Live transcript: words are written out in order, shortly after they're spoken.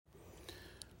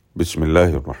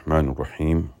Bismillahir Rahmanir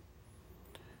Rahim.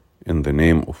 In the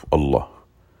name of Allah,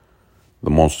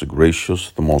 the most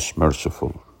gracious, the most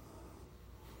merciful.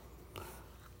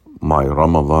 My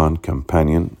Ramadan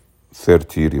companion,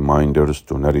 30 reminders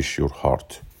to nourish your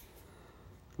heart.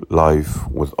 Life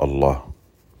with Allah.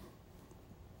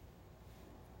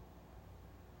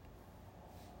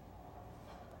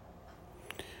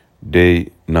 Day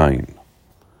 9.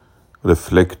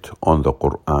 Reflect on the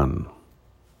Quran.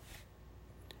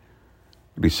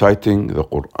 Reciting the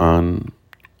Quran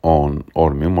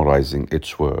or memorizing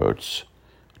its words.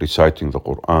 Reciting the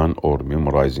Quran or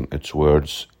memorizing its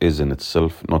words is in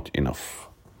itself not enough.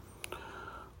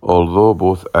 Although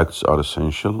both acts are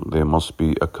essential, they must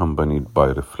be accompanied by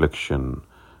reflection,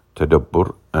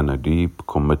 tadabbur, and a deep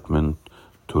commitment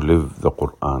to live the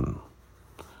Quran.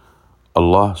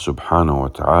 Allah subhanahu wa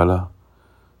ta'ala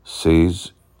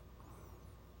says,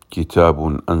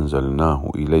 كتاب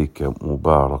أنزلناه إليك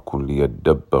مبارك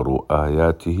ليدبروا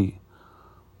آياته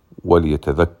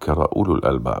وليتذكر أولو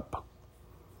الألباب.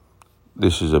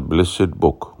 This is a blessed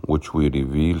book which we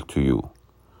reveal to you,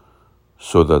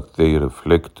 so that they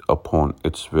reflect upon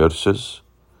its verses,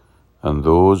 and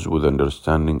those with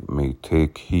understanding may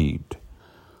take heed.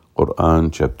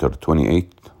 Quran chapter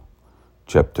 28,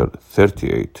 chapter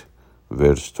 38,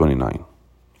 verse 29.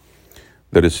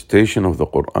 The recitation of the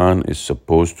Quran is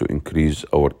supposed to increase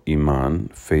our iman,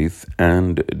 faith,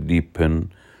 and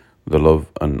deepen the love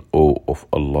and awe of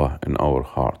Allah in our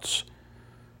hearts.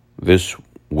 This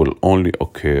will only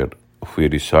occur if we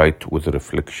recite with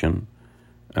reflection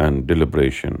and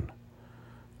deliberation.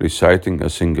 Reciting a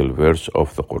single verse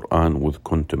of the Quran with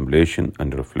contemplation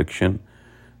and reflection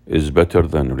is better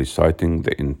than reciting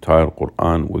the entire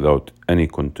Quran without any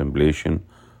contemplation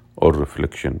or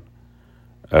reflection,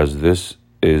 as this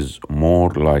is more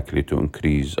likely to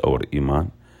increase our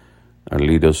iman and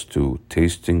lead us to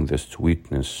tasting the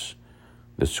sweetness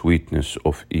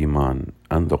of iman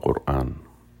and the Quran.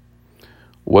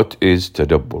 What is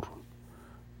tadabbur?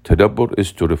 Tadabbur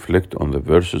is to reflect on the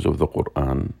verses of the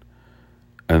Quran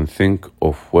and think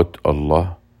of what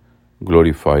Allah,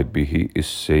 glorified be He, is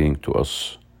saying to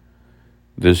us.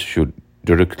 This should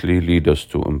directly lead us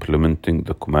to implementing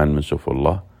the commandments of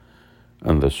Allah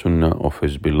and the sunnah of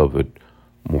His beloved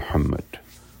Muhammad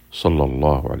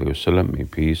sallallahu alaihi wasallam, may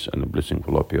peace and the blessing of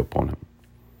Allah be upon him.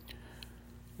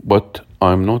 But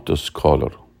I'm not a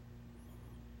scholar.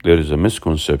 There is a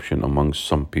misconception among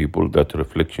some people that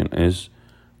reflection is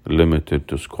limited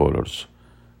to scholars.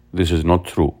 This is not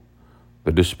true.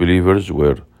 The disbelievers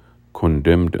were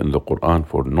condemned in the Quran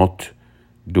for not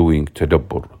doing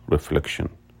tadabbur, reflection.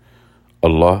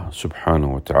 Allah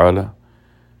subhanahu wa ta'ala,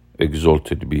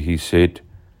 exalted be He, said,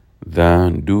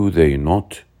 Then do they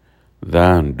not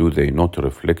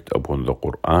reflect upon the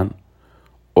Quran,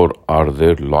 or are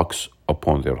there locks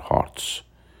upon their hearts?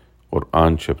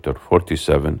 Quran chapter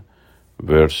 47,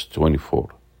 verse 24.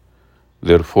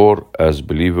 Therefore, as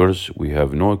believers, we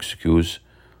have no excuse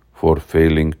for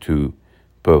failing to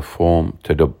perform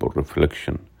tadabbur,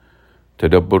 reflection.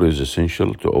 Tadabbur is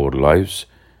essential to our lives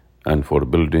and for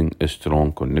building a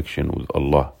strong connection with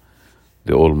Allah,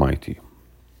 the Almighty.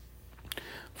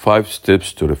 5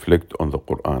 steps to reflect on the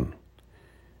Quran.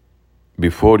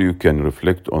 Before you can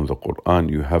reflect on the Quran,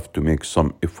 you have to make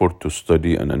some effort to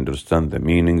study and understand the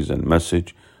meanings and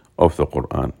message of the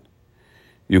Quran.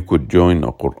 You could join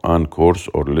a Quran course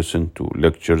or listen to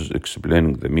lectures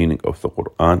explaining the meaning of the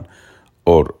Quran,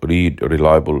 or read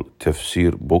reliable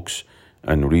tafsir books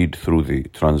and read through the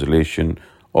translation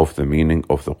of the meaning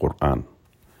of the Quran.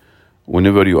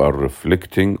 Whenever you are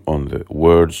reflecting on the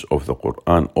words of the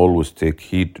Quran, always take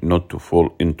heed not to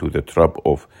fall into the trap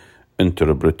of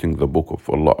interpreting the book of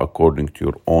Allah according to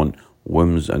your own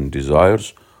whims and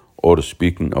desires, or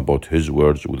speaking about His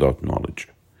words without knowledge.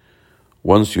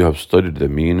 Once you have studied the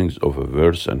meanings of a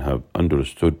verse and have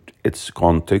understood its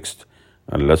context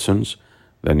and lessons,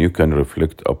 then you can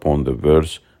reflect upon the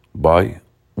verse by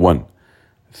 1.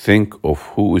 Think of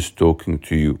who is talking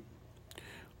to you.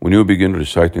 When you begin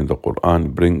reciting the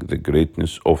Quran, bring the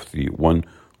greatness of the one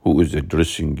who is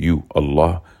addressing you,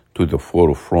 Allah, to the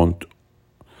forefront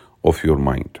of your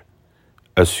mind.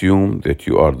 Assume that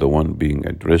you are the one being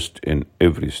addressed in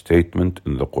every statement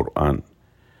in the Quran.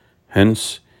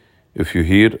 Hence, if you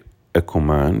hear a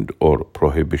command or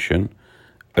prohibition,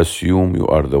 assume you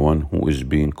are the one who is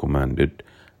being commanded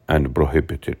and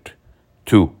prohibited.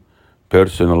 2.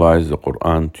 Personalize the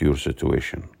Quran to your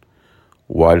situation.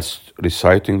 Whilst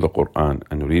reciting the Quran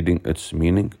and reading its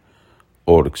meaning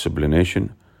or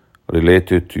explanation,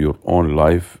 relate it to your own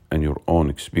life and your own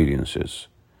experiences.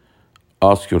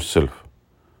 Ask yourself,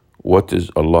 what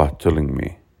is Allah telling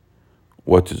me?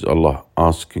 What is Allah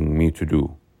asking me to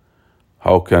do?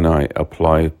 How can I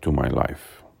apply it to my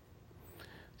life?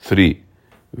 3.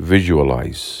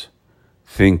 Visualize.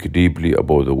 Think deeply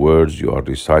about the words you are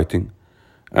reciting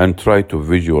and try to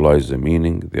visualize the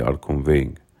meaning they are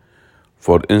conveying.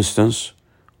 For instance,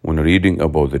 when reading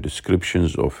about the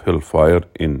descriptions of hellfire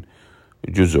in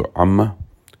Juz' Amma,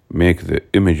 make the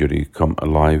imagery come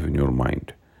alive in your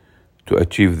mind. To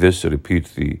achieve this, repeat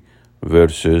the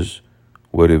verses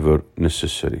wherever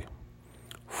necessary.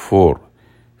 4.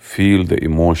 Feel the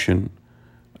emotion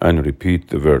and repeat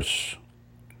the verse.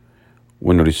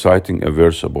 When reciting a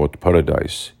verse about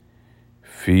paradise,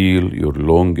 feel your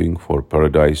longing for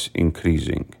paradise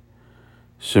increasing.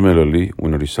 Similarly,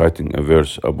 when reciting a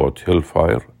verse about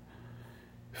hellfire,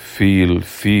 feel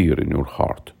fear in your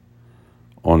heart.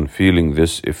 On feeling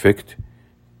this effect,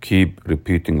 keep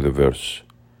repeating the verse.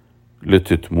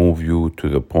 Let it move you to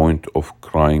the point of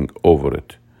crying over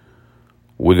it.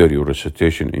 Whether your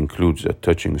recitation includes a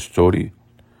touching story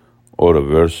or a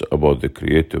verse about the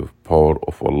creative power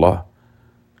of Allah,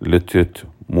 let it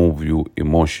move you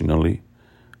emotionally.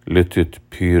 Let it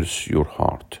pierce your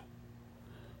heart.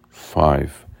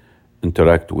 5.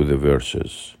 Interact with the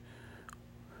verses.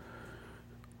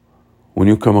 When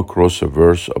you come across a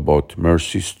verse about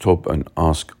mercy, stop and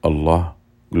ask Allah,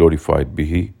 glorified be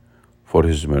He, for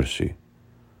His mercy.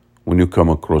 When you come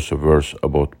across a verse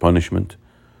about punishment,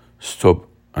 stop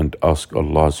and ask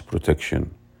Allah's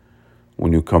protection.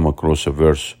 When you come across a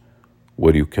verse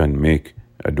where you can make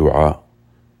a dua,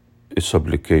 a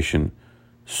supplication,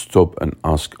 stop and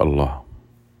ask Allah.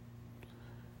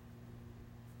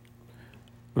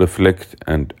 Reflect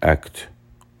and act.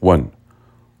 1.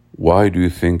 Why do you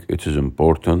think it is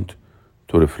important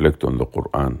to reflect on the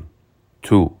Quran?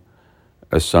 2.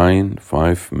 Assign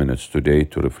 5 minutes today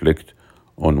to reflect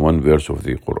on one verse of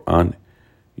the Quran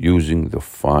using the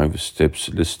 5 steps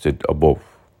listed above,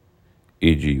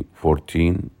 e.g.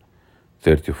 14,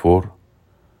 34,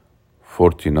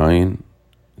 49,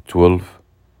 12,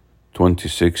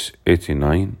 26,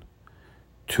 89,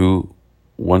 2,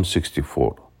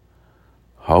 164.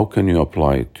 How can you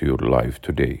apply it to your life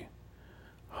today?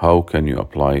 How can you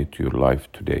apply it to your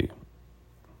life today?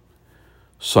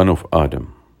 Son of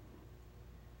Adam,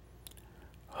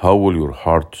 how will your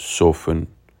heart soften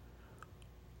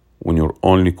when your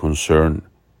only concern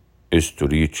is to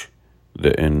reach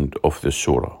the end of the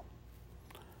surah?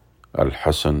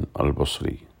 Al-Hasan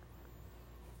al-Basri.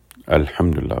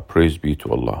 Alhamdulillah, praise be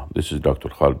to Allah. This is Dr.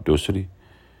 Khalid Dosri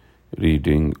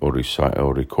reading or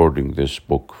recording this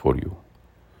book for you.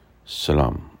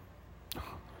 Salam.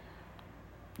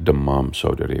 Dammam,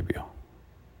 Saudi Arabia.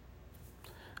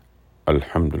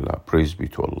 Alhamdulillah, praise be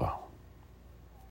to Allah.